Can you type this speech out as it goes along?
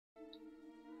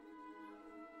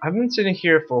I've been sitting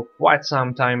here for quite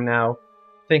some time now,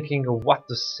 thinking of what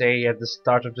to say at the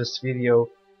start of this video,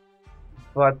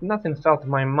 but nothing felt in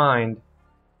my mind,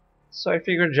 so I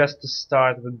figured just to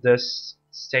start with this,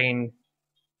 saying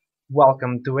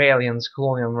welcome to Aliens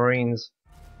Colonial Marines.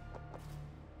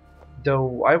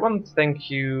 Though I want to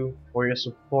thank you for your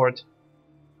support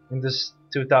in this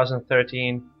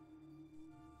 2013.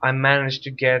 I managed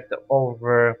to get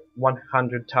over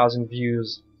 100,000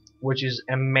 views, which is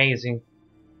amazing.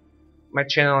 My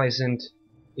channel isn't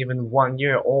even 1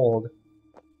 year old,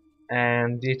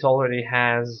 and it already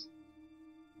has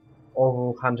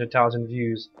over 100,000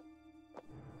 views.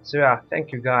 So yeah,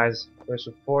 thank you guys for your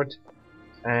support,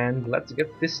 and let's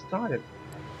get this started.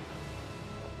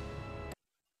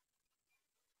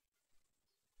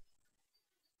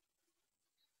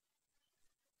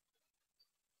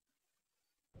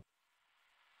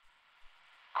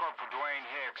 Corporal Dwayne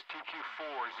Hicks,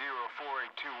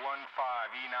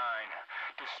 TQ4048215E9.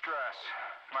 Distress.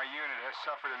 My unit has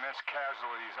suffered immense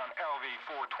casualties on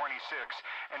LV-426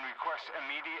 and requests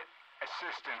immediate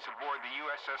assistance aboard the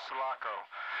USS Sulaco.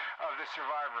 Of the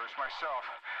survivors, myself,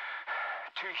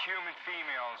 2 human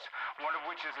females, one of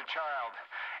which is a child,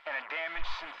 and a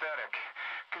damaged synthetic.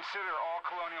 Consider all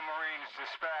Colonial Marines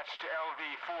dispatched to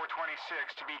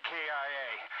LV-426 to be KIA.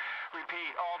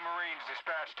 Repeat, all Marines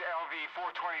dispatched to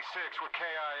LV-426 were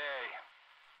KIA.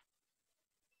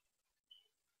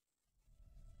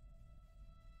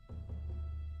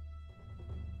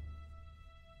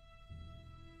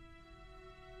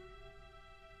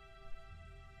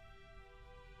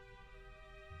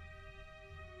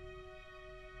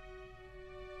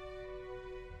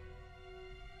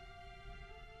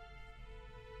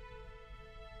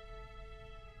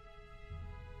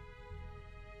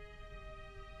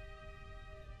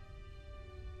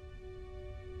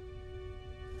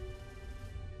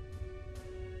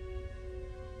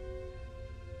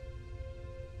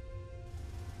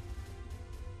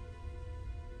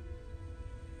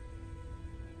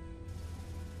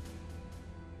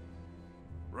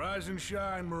 Rise and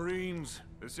shine, Marines.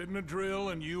 This isn't a drill,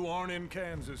 and you aren't in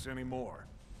Kansas anymore.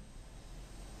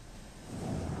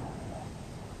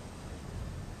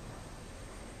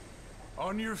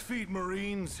 On your feet,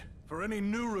 Marines. For any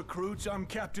new recruits, I'm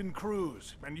Captain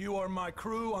Cruz, and you are my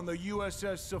crew on the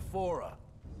USS Sephora.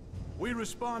 We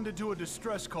responded to a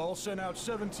distress call sent out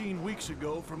 17 weeks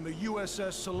ago from the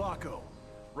USS Sulaco.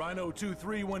 Rhino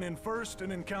 2-3 went in first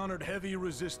and encountered heavy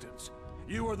resistance.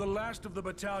 You are the last of the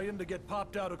battalion to get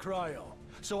popped out of cryo.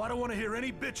 So I don't want to hear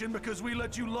any bitching because we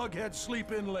let you lugheads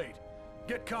sleep in late.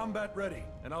 Get combat ready,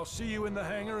 and I'll see you in the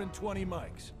hangar in 20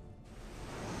 mics.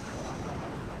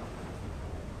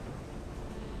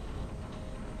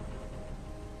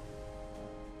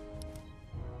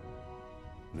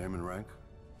 Name and rank?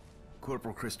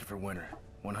 Corporal Christopher Winter,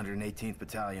 118th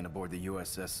Battalion aboard the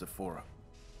USS Sephora.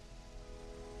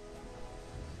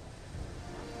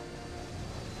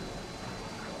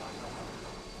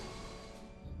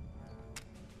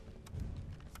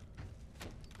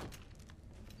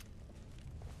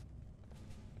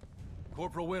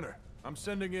 Corporal Winter, I'm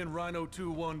sending in Rhino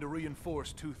 2-1 to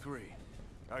reinforce 2-3.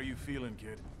 How you feeling,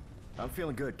 kid? I'm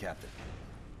feeling good, Captain.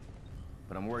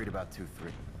 But I'm worried about 2-3.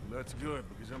 That's good,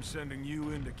 because I'm sending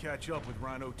you in to catch up with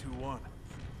Rhino 2-1.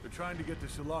 They're trying to get the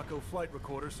Sulaco flight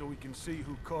recorder so we can see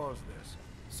who caused this.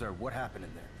 Sir, what happened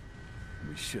in there?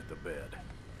 We shit the bed.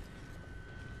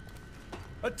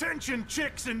 Attention,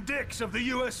 chicks and dicks of the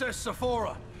USS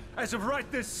Sephora! As of right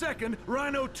this second,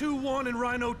 Rhino 2-1 and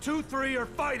Rhino 2-3 are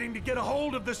fighting to get a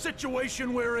hold of the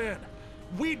situation we're in.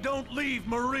 We don't leave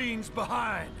Marines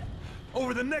behind.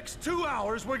 Over the next 2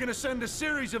 hours, we're gonna send a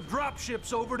series of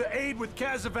dropships over to aid with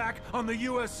Kazovac on the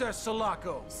USS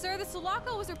Sulaco. Sir, the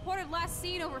Sulaco was reported last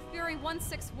seen over Fury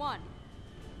 161.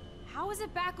 How is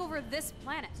it back over this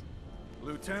planet?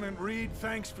 Lieutenant Reed,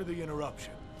 thanks for the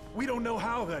interruption. We don't know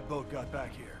how that boat got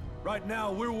back here. Right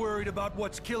now, we're worried about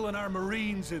what's killing our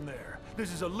Marines in there.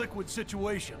 This is a liquid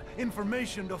situation.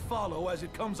 Information to follow as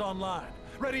it comes online.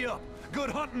 Ready up. Good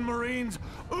hunting, Marines.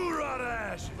 Hoorah to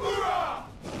ashes! Hoorah!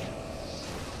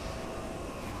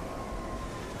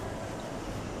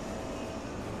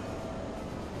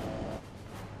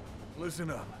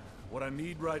 Listen up. What I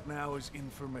need right now is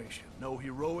information. No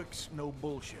heroics, no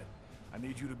bullshit. I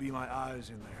need you to be my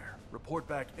eyes in there. Report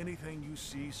back anything you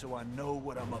see so I know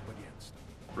what I'm up against.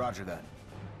 Roger that.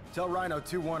 Tell Rhino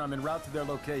 2-1 I'm en route to their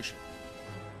location.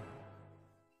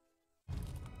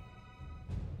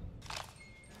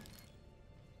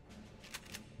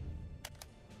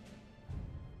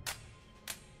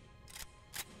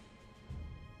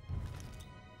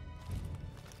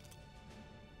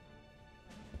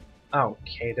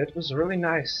 Okay, that was a really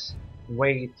nice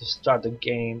way to start the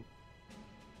game.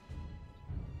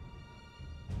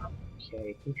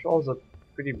 Okay, controls are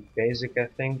pretty basic, I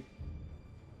think.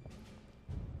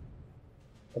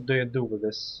 What do you do with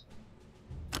this?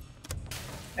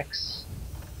 X.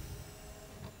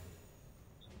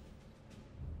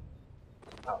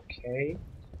 Okay.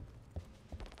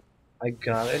 I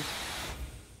got it.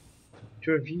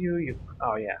 To review, you.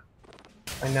 Oh, yeah.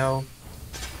 I know.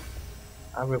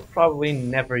 I will probably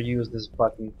never use this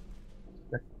button.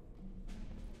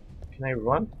 Can I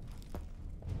run?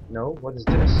 No? What is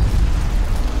this?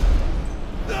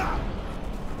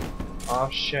 Oh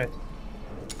shit.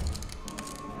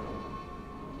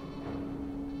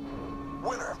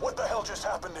 Winter, what the hell just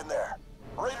happened in there?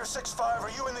 Raider 6-5, are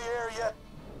you in the air yet?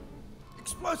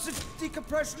 Explosive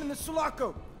decompression in the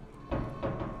Sulaco.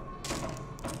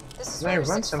 This is Can I Raider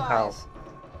run 6-5. somehow?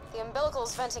 The umbilical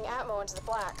is venting atmo into the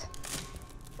black.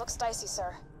 Looks dicey,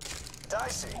 sir.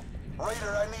 Dicey.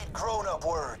 Raider, I need grown-up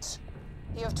words.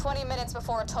 You have 20 minutes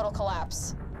before a total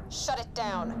collapse. Shut it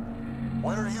down.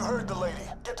 Winter, you heard the lady.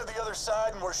 Get to the other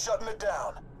side and we're shutting it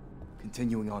down.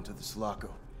 Continuing on to the Sulaco.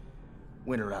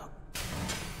 Winter out.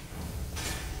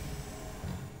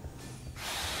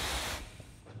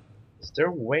 Is there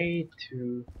a way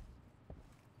to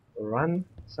run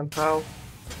somehow?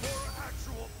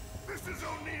 Actual, this is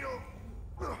O'Neill.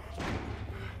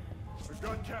 We've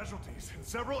got casualties and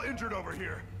several injured over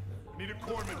here. Need a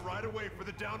corpsman right away for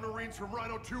the downed Marines from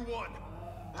Rhino 2-1.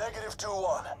 Negative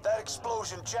 2-1. That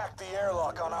explosion jacked the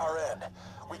airlock on our end.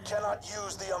 We cannot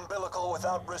use the umbilical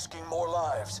without risking more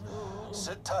lives.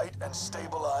 Sit tight and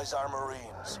stabilize our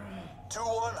Marines.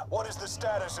 2-1, what is the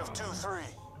status of 2-3?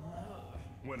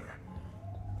 Winter.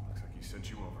 Looks like he sent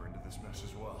you over into this mess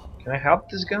as well. Can I help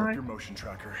this Pull up guy? your motion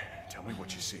tracker. Tell me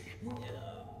what you see.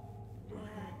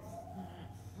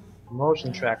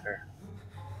 Motion tracker.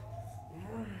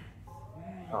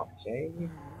 Okay.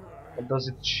 What does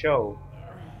it show?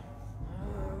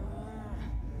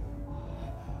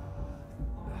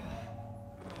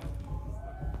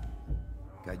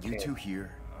 Got you two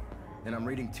here, and I'm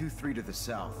reading 2-3 to the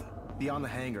south. Beyond the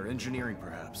hangar, engineering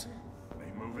perhaps.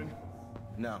 They moving?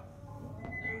 No.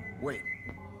 Wait.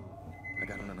 I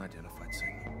got an unidentified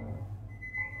signal.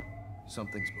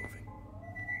 Something's moving.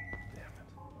 Damn it.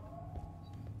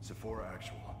 Sephora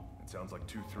actual. It sounds like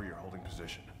 2-3 are holding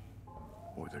position.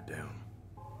 Or they're down.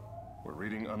 We're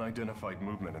reading unidentified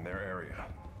movement in their area.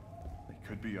 They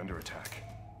could be under attack.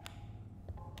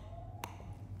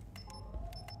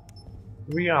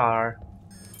 We are,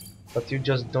 but you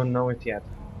just don't know it yet.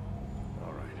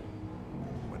 Alright.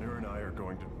 Winter and I are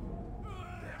going to...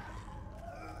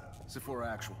 Damn. Sephora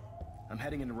actual. I'm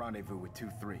heading into rendezvous with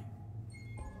 2-3.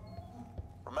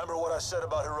 Remember what I said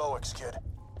about heroics, kid.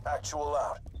 Actual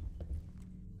out.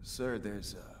 Sir,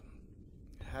 there's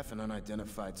half an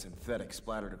unidentified synthetic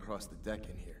splattered across the deck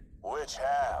in here. Which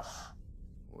half?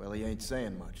 Well, he ain't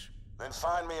saying much. Then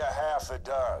find me a half that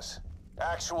does.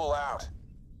 Actual out.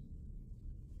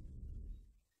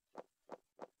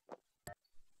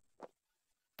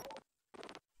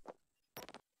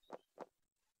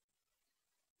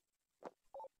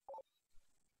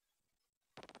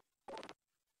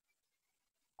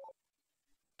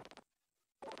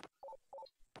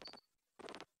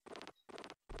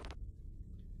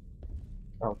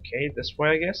 Okay, this way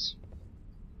I guess?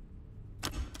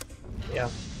 Yeah.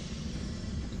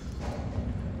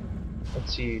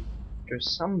 Let's see.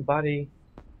 There's somebody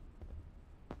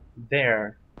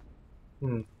there.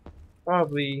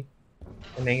 Probably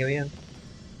an alien.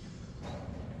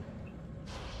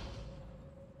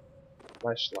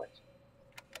 Flashlight.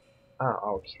 Ah,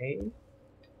 okay.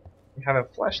 We have a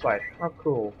flashlight. How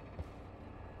cool.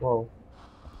 Whoa.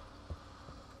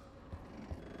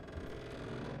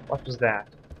 What was that?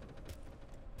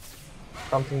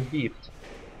 Something beeped.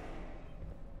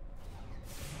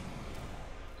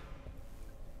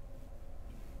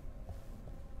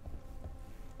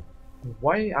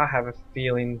 Why I have a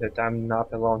feeling that I'm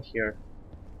not alone here?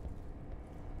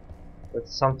 That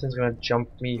something's gonna jump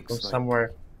me Looks from like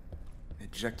somewhere.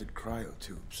 Ejected cryo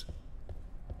tubes.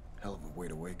 Hell of a way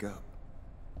to wake up.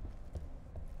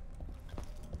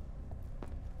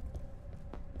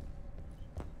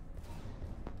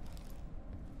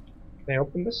 Can I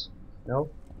open this? No?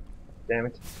 Damn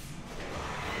it.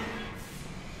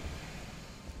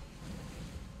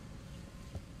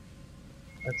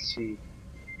 Let's see.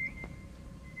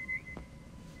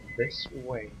 This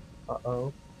way.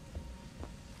 Uh-oh.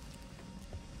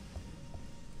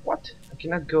 What? I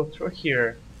cannot go through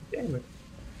here. Damn it.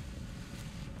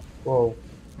 Whoa.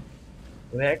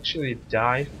 Will I actually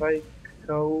die if I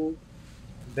go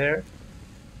there?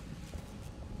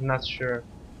 Not sure.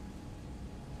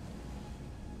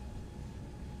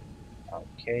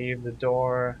 Okay, the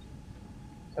door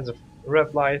has a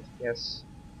red light. Yes.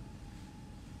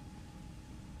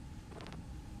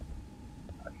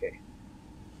 Okay.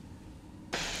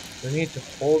 Do we need to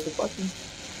hold the button?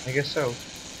 I guess so.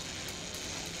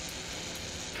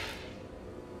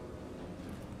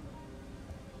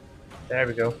 There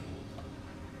we go.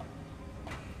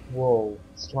 Whoa,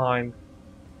 slime.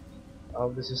 Oh,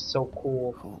 this is so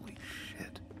cool. Holy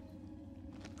shit.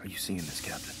 Are you seeing this,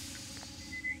 Captain?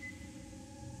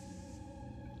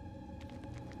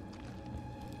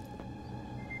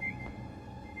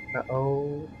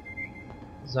 Uh-oh.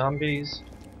 Zombies.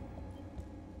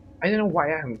 I don't know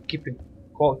why I'm keep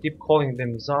calling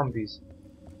them zombies.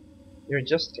 They're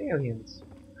just aliens.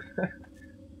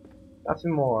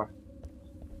 Nothing more.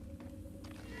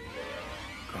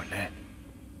 Garnett.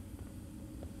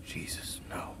 Jesus,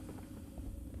 no.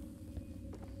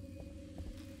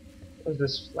 What's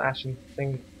this flashing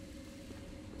thing?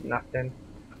 Nothing.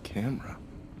 A camera.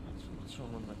 What's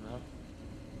wrong with my mouth?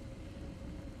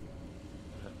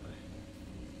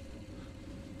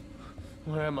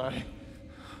 Where am I?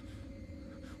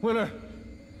 Winner!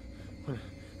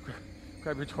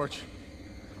 Grab your torch.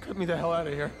 Get me the hell out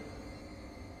of here.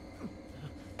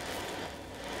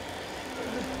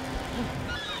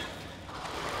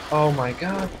 Oh my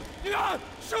god. Yeah!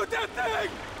 Shoot that thing!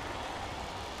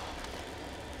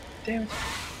 Damn it.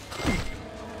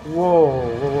 Whoa,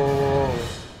 whoa, whoa,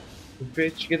 whoa.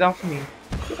 Bitch, get off me.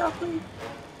 Get off me.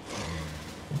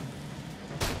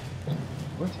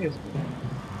 What is it?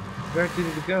 Where did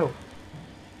it go?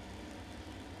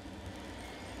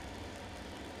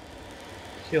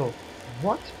 Kill.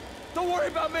 What? Don't worry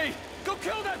about me! Go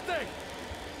kill that thing!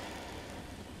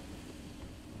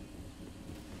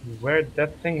 Where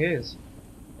that thing is?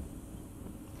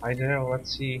 I don't know,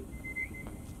 let's see.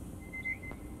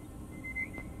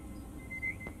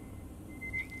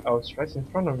 Oh, it's right in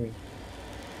front of me.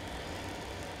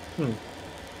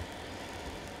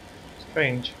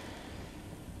 Strange.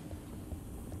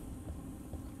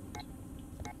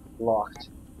 Locked.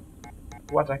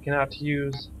 What I cannot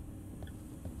use.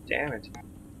 Damn it.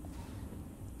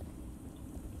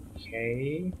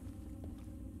 Okay.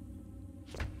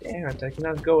 Damn it, I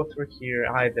cannot go through here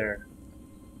either.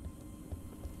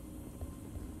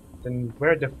 Then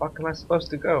where the fuck am I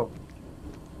supposed to go?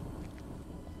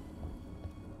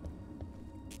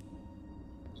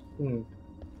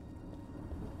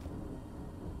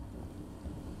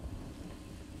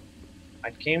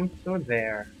 I came through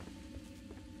there.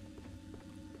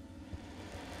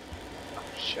 Oh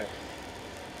shit.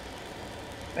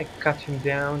 I cut him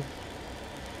down.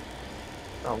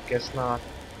 Oh, guess not.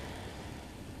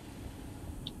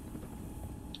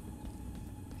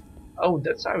 Oh,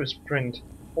 that's how we sprint.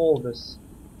 Hold this.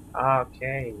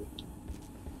 Okay.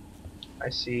 I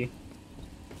see.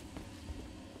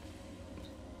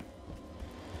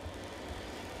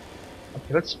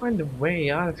 Okay, let's find a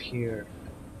way out of here.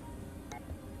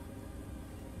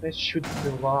 Let's shoot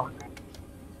the lock.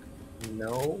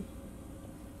 No.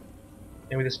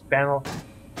 Maybe this panel.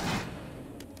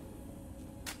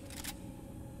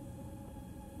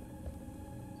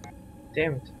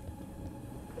 Damn it.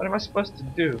 What am I supposed to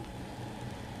do?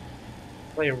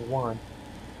 Player 1.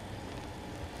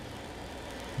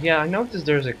 Yeah, I noticed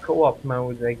there's a co-op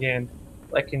mode again,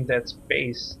 like in Dead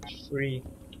Space 3,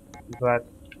 but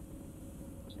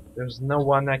there's no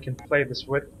one I can play this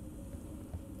with.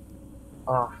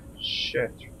 Ah,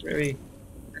 shit, really?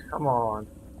 Come on.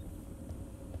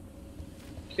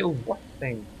 Kill what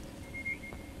thing?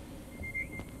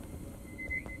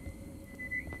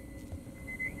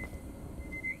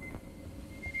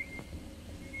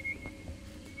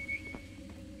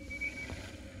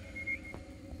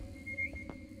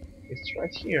 It's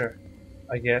right here,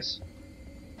 I guess.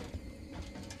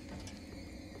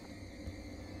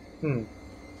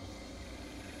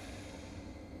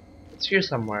 It's here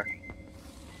somewhere.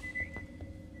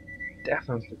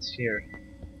 Definitely it's here.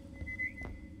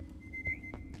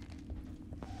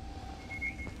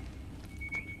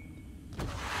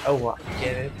 Oh, I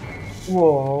get it.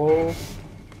 Whoa!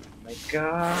 My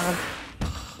god!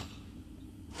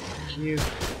 Cute.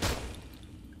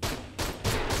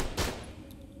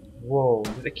 Whoa,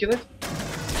 did I kill it?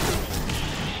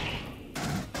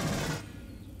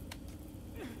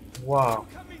 Wow.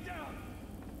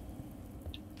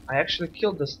 I actually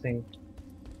killed this thing.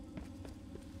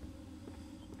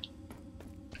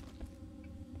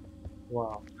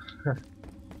 Wow.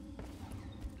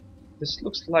 This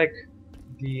looks like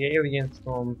the alien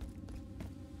from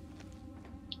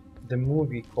the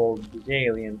movie called The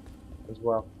Alien as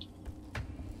well.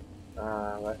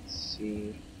 Let's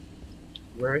see.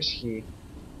 Where is he?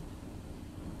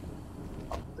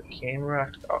 Off the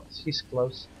camera. Oh, he's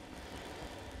close.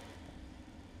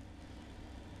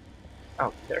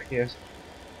 Oh, there he is.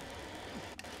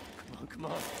 Come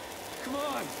on. Come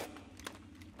on!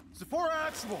 Sephora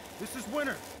Actual, this is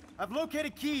Winter. I've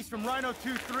located keys from Rhino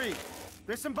 2-3.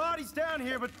 There's some bodies down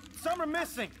here, but some are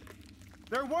missing.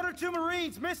 There are 1 or 2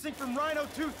 Marines missing from Rhino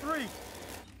 2-3. They're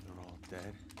all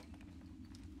dead.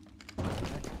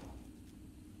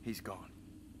 He's gone.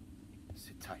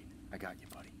 Sit tight. I got you,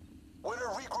 buddy. Winter,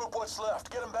 regroup what's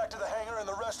left. Get him back to the hangar and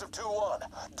the rest of 2-1.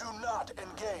 Do not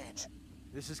engage.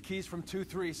 This is keys from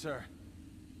 2-3, sir.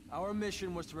 Our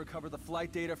mission was to recover the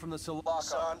flight data from the Sulaco.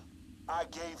 Son, I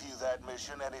gave you that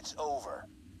mission and it's over.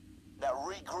 Now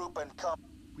regroup and come.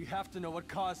 We have to know what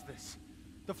caused this.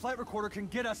 The flight recorder can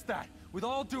get us that. With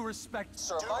all due respect,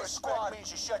 Sir, my squad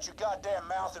means you shut your goddamn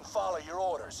mouth and follow your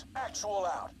orders. Actual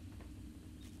out.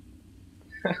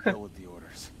 Go with the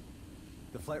orders.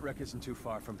 The flight wreck isn't too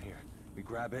far from here. We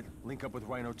grab it, link up with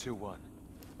Rhino 2-1.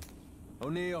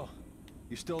 O'Neill,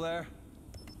 you still there?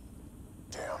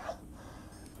 Damn.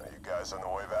 Are you guys on the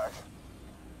way back?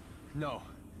 No.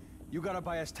 You gotta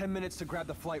buy us 10 minutes to grab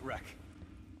the flight wreck.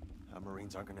 Our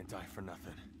Marines aren't gonna die for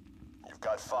nothing. You've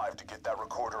got 5 to get that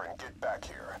recorder and get back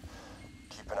here.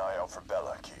 Keep an eye out for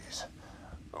Bella, Keys.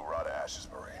 Hoorah to Ash's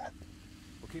Marine.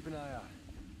 We'll keep an eye out.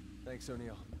 Thanks,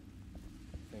 O'Neill.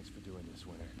 Thanks for doing this,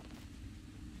 Winter.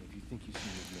 If you think you see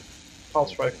movement,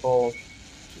 Pulse rifle.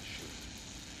 just shoot.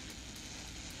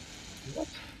 What?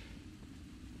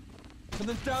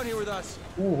 Something's down here with us.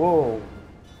 Ooh, whoa.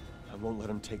 I won't let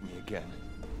him take me again.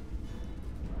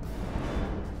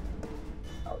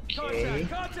 Okay.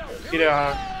 Contact! Get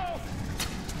out.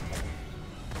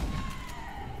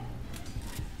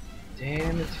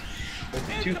 Damn it.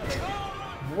 That's too.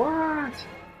 What?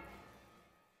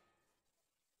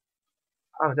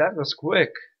 Oh, that was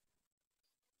quick.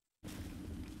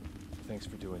 Thanks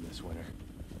for doing this, Winter.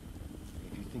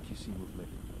 If you think you see movement,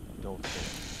 don't think.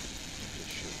 Just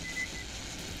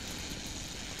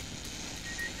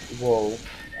shoot. Whoa.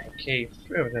 Okay,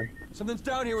 3 of them. Something's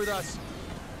down here with us.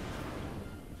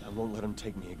 I won't let him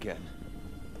take me again.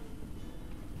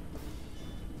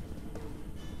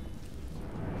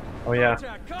 Oh yeah.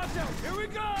 Contact! Here we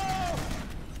go!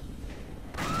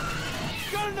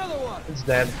 Got another one! It's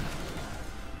dead.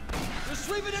 They're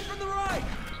sweeping in from the right!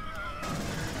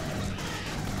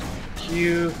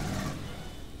 Q.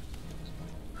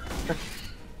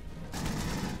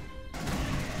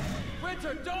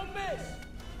 Winter, don't miss!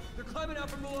 They're climbing out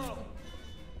from below.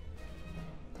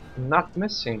 Not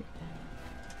missing.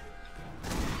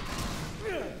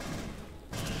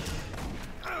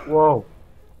 Whoa.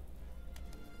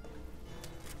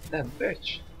 That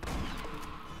bitch.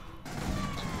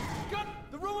 Got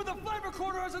the room with the flight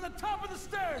recorder is at the top of the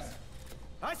stairs!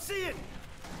 I see it!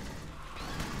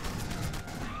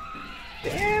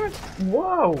 Damn it.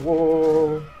 Whoa,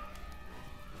 whoa.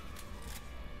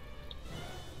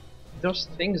 Those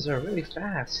things are really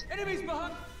fast. Enemies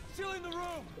behind! Sealing the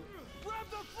room! Grab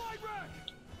the flight rack!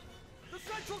 The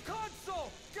central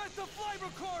console! Get the flight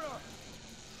recorder!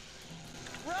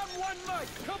 Round 1 mic!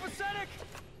 Copacetic!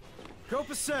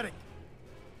 Copacetic.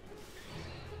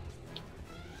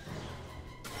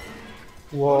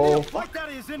 Whoa. Flight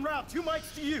data is en route. 2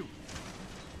 mics to you.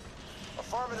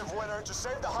 Affirmative, Winter. Just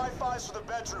save the high fives for the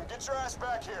bedroom. Get your ass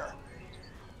back here.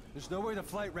 There's no way the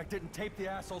flight wreck didn't tape the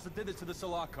assholes that did this to the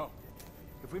Sulaco.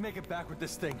 If we make it back with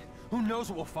this thing, who knows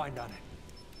what we'll find on it?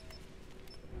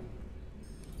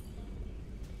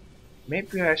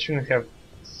 Maybe I shouldn't have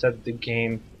set the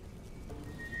game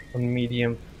on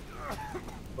medium.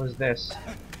 What's this?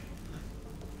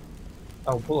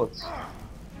 Oh, bullets.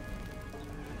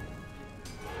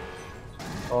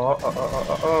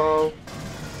 Oh.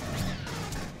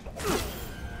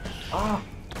 Ah!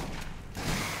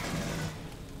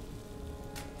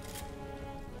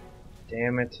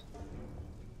 Damn it.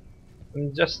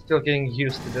 I'm just still getting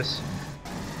used to this.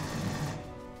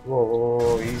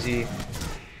 Whoa, easy.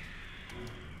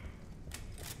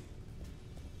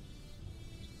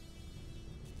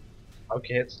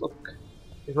 Okay, it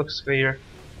looks clear.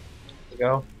 Let's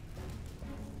go.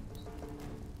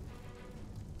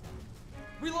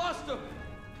 We lost him!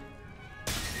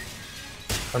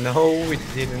 Oh no, we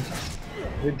didn't.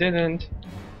 We didn't.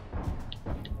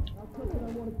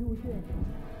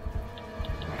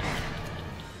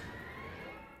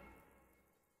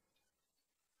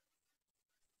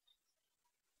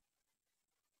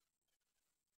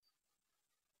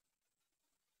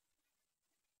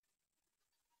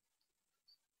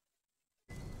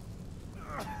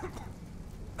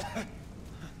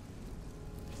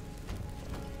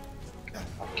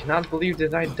 Cannot believe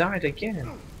that I died again.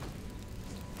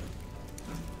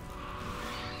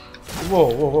 Whoa,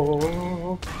 whoa, whoa, whoa, whoa,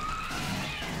 whoa.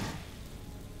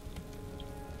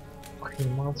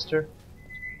 Fucking monster.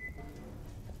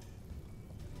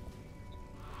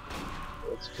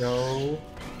 Let's go.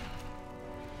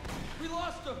 We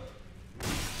lost him.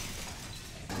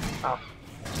 Oh,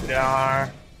 there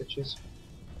are bitches.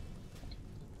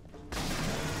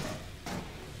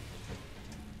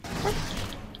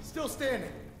 Still standing.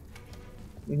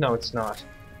 No, it's not.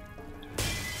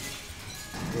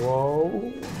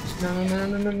 Whoa! No, no,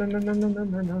 no, no, no, no, no, no, no,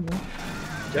 no, no, no!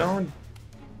 Don't!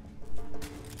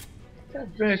 That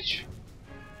bitch!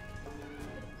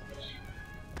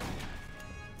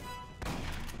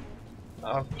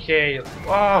 Okay.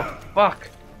 Oh, fuck!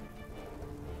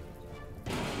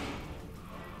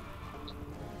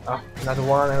 Oh, another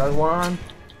one, another one!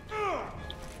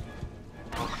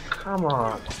 Oh, come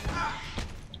on!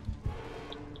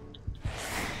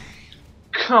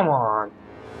 Come on!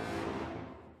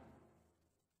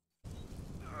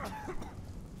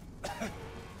 I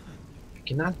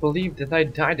cannot believe that I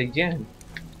died again.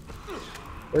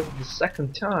 This is the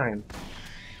second time.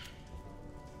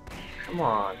 Come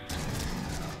on.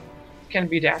 Can't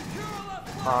be that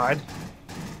hard.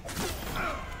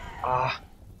 Ah.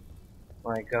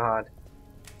 My god.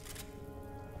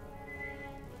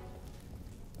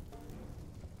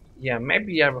 Yeah,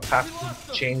 maybe I will have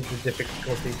to change the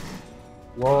difficulty.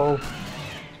 Whoa.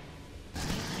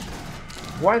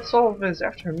 Why it's always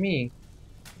after me?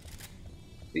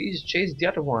 Please chase the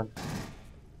other one.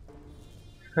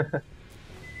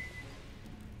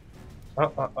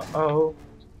 Oh.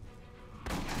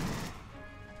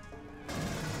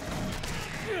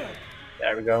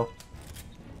 There we go.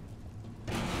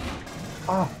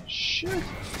 Oh, shit.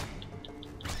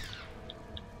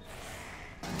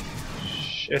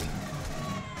 Shit.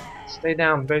 Stay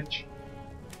down, bitch.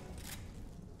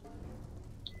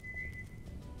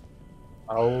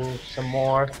 Oh, some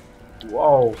more.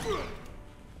 Whoa.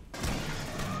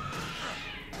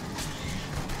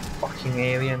 Fucking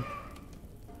alien.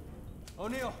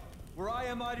 O'Neill, we're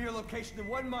IMI to your location in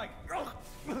 1 mic. You're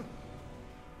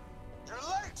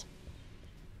late!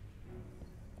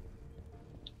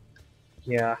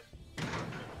 Yeah.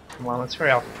 Come on, let's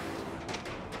hurry up.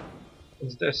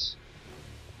 What's this?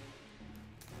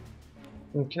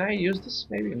 Can I use this?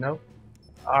 Maybe? No?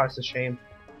 Ah, it's a shame.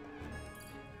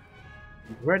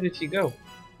 Where did he go?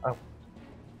 Oh.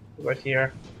 Right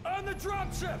here. On the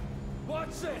dropship!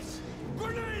 Watch this!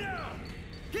 Grenade out!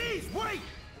 Keys, wait!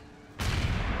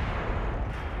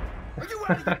 Are you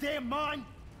out of your damn mind?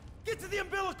 Get to the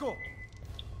umbilical!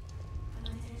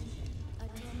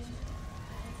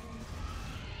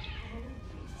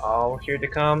 Oh, here they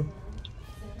come.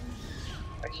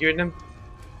 I hear them.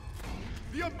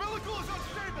 The umbilical is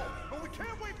unstable, but we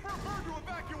can't wait for a bird to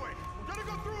evacuate. We're gonna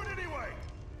go through it anyway.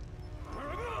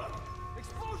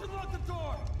 Explosion locked the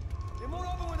door! It won't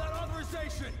open without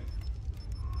authorization!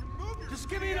 You move your Just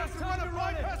give me enough time to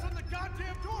run it! bypass on the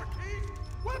goddamn door, Keys!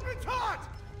 Weapons hot!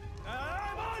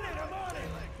 I'm on it!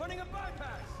 Running a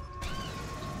bypass!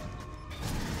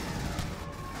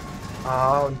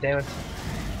 Oh, damn it.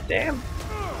 Damn.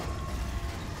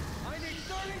 I need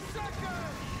 30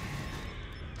 seconds!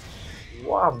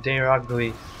 Wow, they're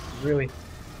ugly. Really.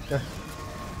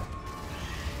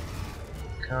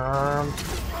 Come.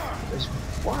 There's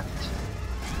what?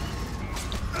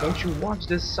 Don't you watch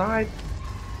this side?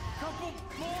 Couple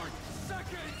more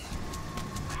seconds!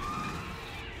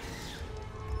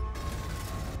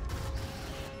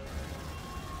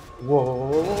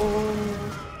 Whoa.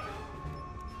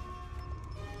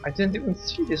 I didn't even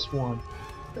see this one.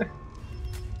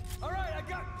 Alright, I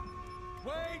got...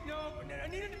 Wait, no, I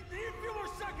need a few more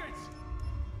seconds!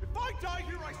 If I die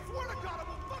here, I swear to God I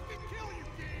will fucking kill you,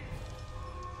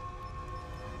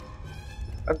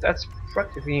 Keys! That's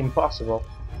practically impossible.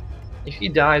 If he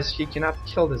dies, he cannot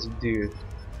kill this dude.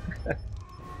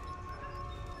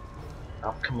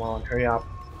 Oh, come on, hurry up.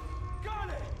 Got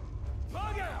it!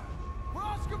 Bug out! We're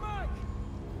Oscar Mike!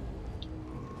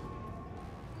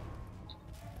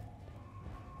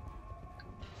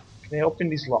 Can I open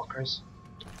these lockers?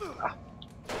 Ah,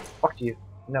 fuck you.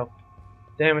 No.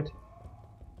 Damn it.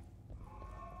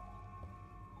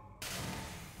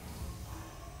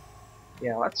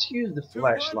 Yeah, let's use the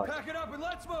flashlight. Pack it up and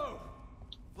let's move!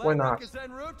 Why not? Flatback is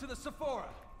en route to the Sephora.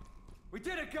 We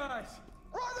did it, guys!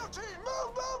 Rhino team,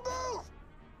 move!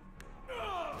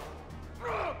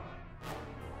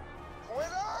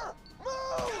 Pointer,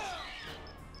 move!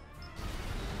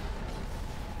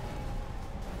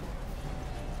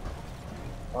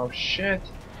 Oh shit.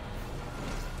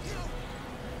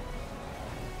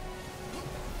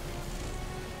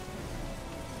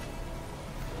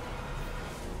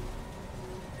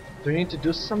 Do we need to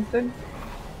do something?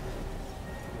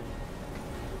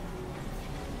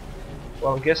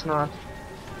 Well, guess not.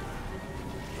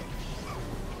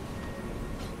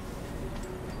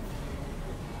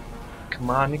 Come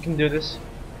on, you can do this.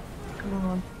 Come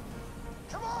on.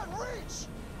 Come on, reach!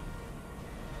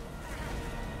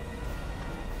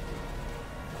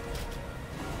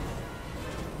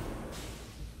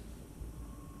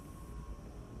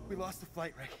 We lost the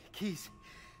flight wreck. Keys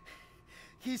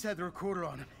had the recorder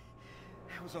on him.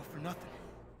 It was all for nothing.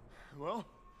 Well,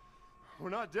 we're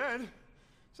not dead.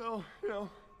 So, you know,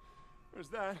 there's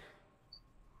that.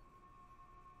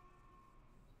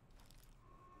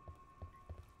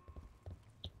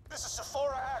 This is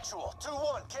Sephora Actual.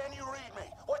 2-1, can you read me?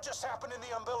 What just happened in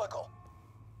the umbilical?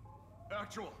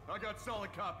 Actual, I got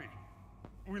solid copy.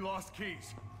 We lost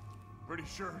Keys. Pretty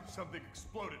sure something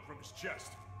exploded from his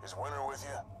chest. Is Winter with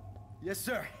you? Yes,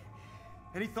 sir.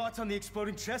 Any thoughts on the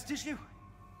exploding chest issue?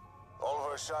 All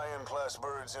of our Cheyenne-class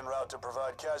birds en route to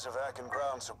provide Casevac and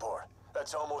ground support.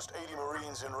 That's almost 80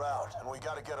 Marines en route, and we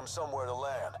gotta get them somewhere to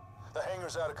land. The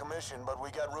hangar's out of commission, but we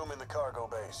got room in the cargo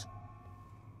base.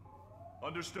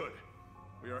 Understood.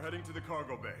 We are heading to the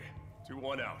cargo bay.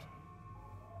 2-1 out.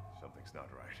 Something's not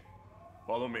right.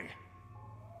 Follow me.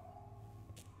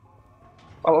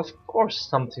 Well, of course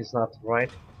something's not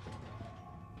right.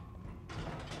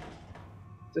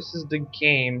 This is the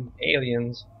game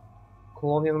Aliens,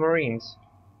 Colonial Marines.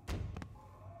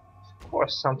 Of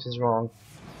course something's wrong.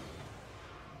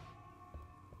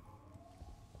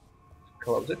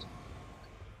 Close it.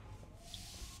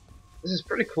 This is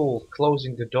pretty cool,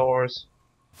 closing the doors.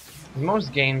 In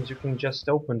most games you can just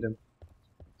open them,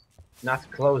 not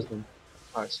close them.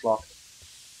 Oh, it's locked.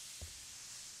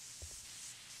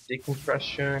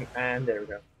 Decompression, and there we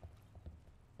go.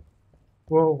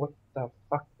 Whoa, what the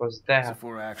fuck was that?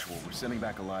 Sephora Actual, we're sending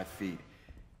back a live feed.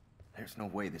 There's no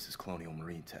way this is Colonial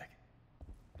Marine tech.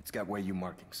 It's got WiiU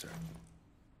markings, sir.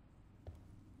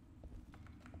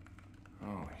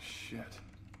 Holy shit.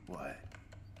 What?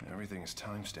 Everything is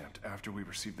timestamped after we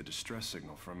received the distress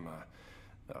signal from,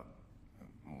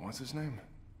 what's his name?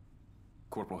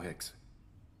 Corporal Hicks.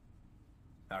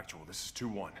 Actual, this is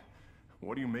 2-1.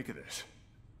 What do you make of this?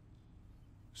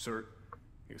 Sir,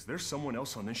 is there someone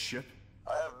else on this ship?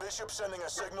 I have Bishop sending a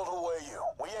signal to WiiU.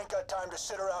 We ain't got time to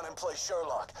sit around and play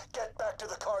Sherlock. Get back to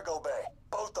the cargo bay.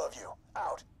 Both of you.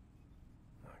 Out.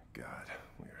 Oh, God.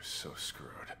 We are so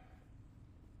screwed.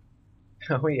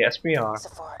 Oh yes, we are.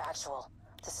 Sephora Actual.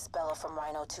 This is Bella from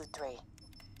Rhino 2-3.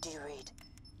 Do you read?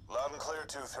 Loud and clear,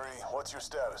 2-3. What's your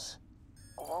status?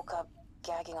 Woke up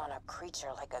gagging on a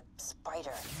creature like a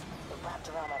spider. It wrapped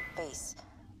around my face.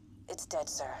 It's dead,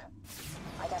 sir.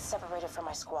 I got separated from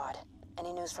my squad.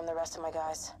 Any news from the rest of my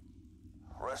guys?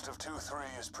 Rest of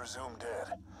 2-3 is presumed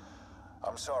dead.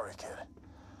 I'm sorry, kid.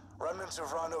 Remnants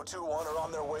of Rhino 2-1 are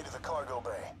on their way to the cargo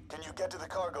bay. Can you get to the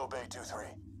cargo bay, 2-3?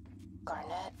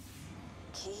 Garnett?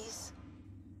 Keys?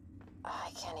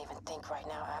 I can't even think right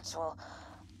now, Actual.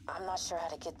 I'm not sure how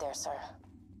to get there, sir.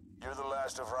 You're the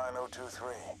last of Rhino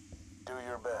 2-3. Do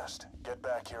your best. Get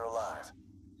back here alive.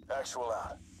 Actual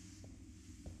out.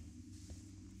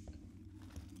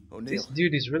 O'Neill. This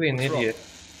dude is really an idiot.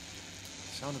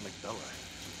 Sounded like Bella.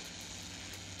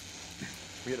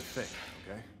 We had a thing,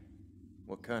 okay?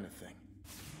 What kind of thing?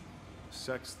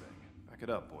 Sex thing. Back it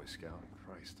up, Boy Scout.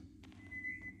 Christ.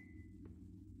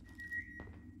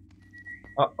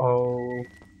 Uh-oh.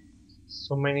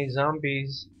 So many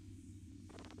zombies.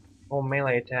 Oh,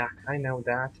 melee attack. I know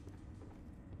that.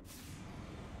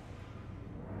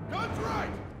 Guns right!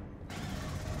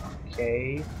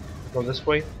 Okay. Go this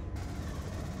way.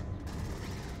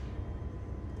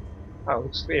 Oh,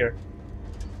 looks clear.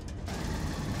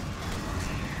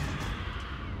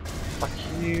 Fuck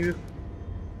you.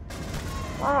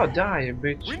 Oh, die, you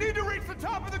bitch. We need to reach the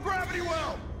top of the gravity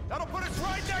well! That'll put us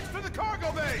right next to the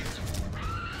cargo bay!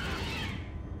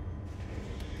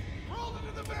 Roll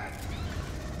into the vent!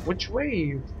 Which way,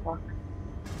 you fuck?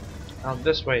 Oh,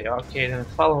 this way. Okay, then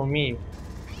follow me.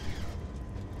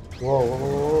 Whoa, whoa,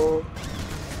 whoa.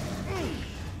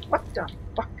 What the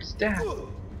fuck is that?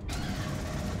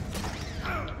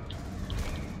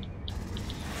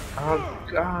 Oh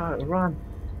god, run.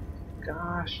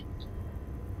 Gosh.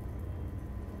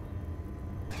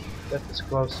 That was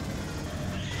close.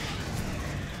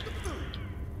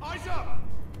 Eyes up!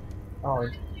 Oh,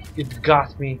 it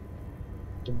got me.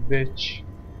 The bitch.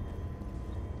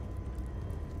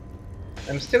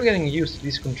 I'm still getting used to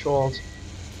these controls.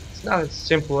 It's not as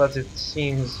simple as it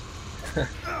seems.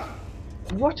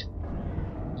 What?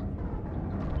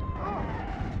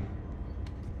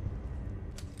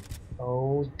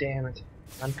 Oh, damn it.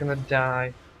 I'm gonna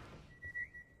die.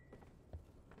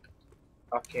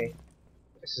 Okay,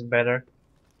 this is better.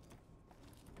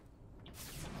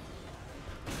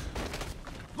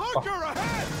 Lurker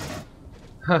ahead!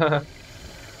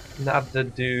 Not the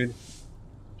dude.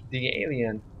 The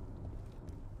alien.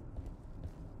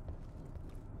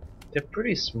 They're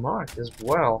pretty smart as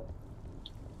well.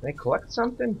 They collect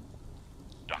something?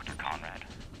 Dr. Conrad,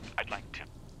 I'd like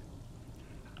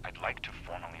to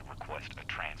formally request a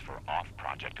transfer off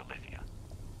Project Alithia.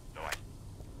 Though I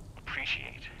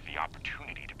appreciate the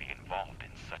opportunity to be involved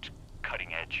in such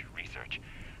cutting-edge research,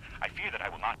 I fear that I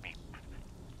will not be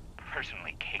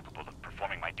personally capable of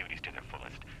performing my duties to their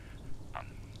fullest.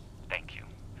 Thank you.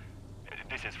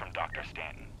 This is from Dr.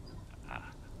 Stanton,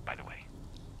 by the way.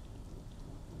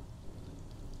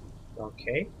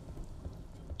 Okay.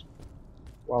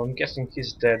 Well, I'm guessing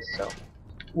he's dead, so...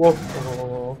 Whoa, whoa, whoa,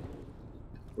 whoa.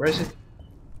 Where is it?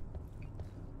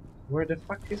 Where the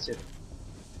fuck is it?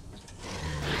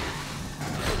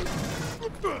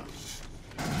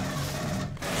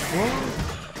 Whoa.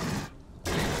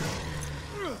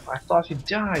 I thought he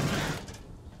died.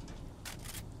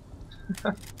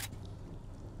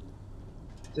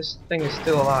 This thing is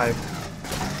still alive.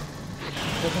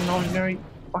 It was an ordinary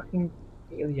fucking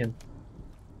alien.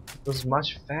 It was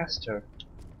much faster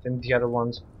than the other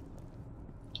ones.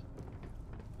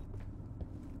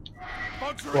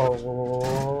 Whoa, whoa,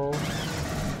 whoa.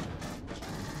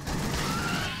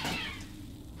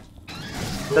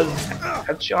 Does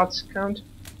headshots count?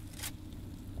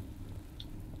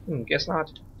 Guess not.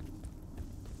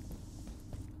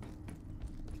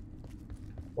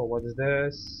 Well, what is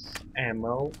this?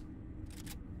 Ammo.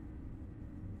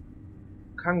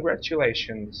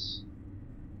 Congratulations.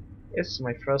 It's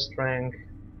my first rank.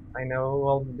 I know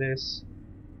all of this.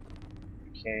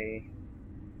 Okay.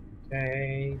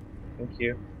 Okay. Thank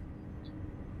you.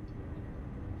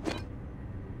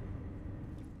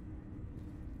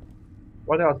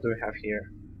 What else do we have here?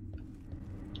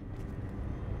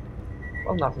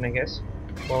 Well, nothing, I guess.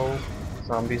 Whoa.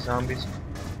 Zombies, zombies.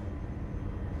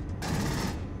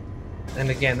 And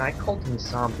again, I called them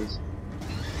zombies.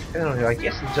 I don't know, I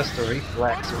guess it's just a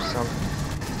reflex or something.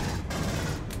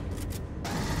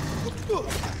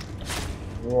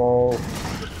 Whoa.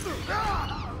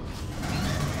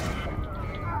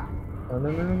 No, no,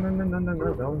 no, no, no, no, no,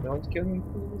 no, don't kill me,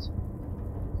 please.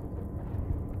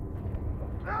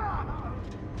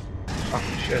 Oh,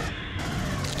 shit.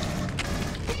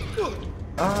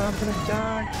 Oh, I'm gonna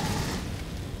die.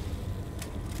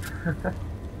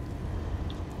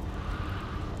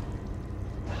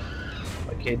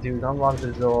 Okay, dude, unlock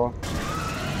the door.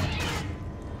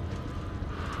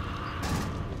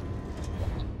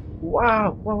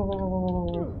 Wow! Whoa, whoa, whoa,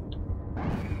 whoa.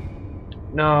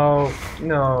 No,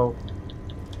 no.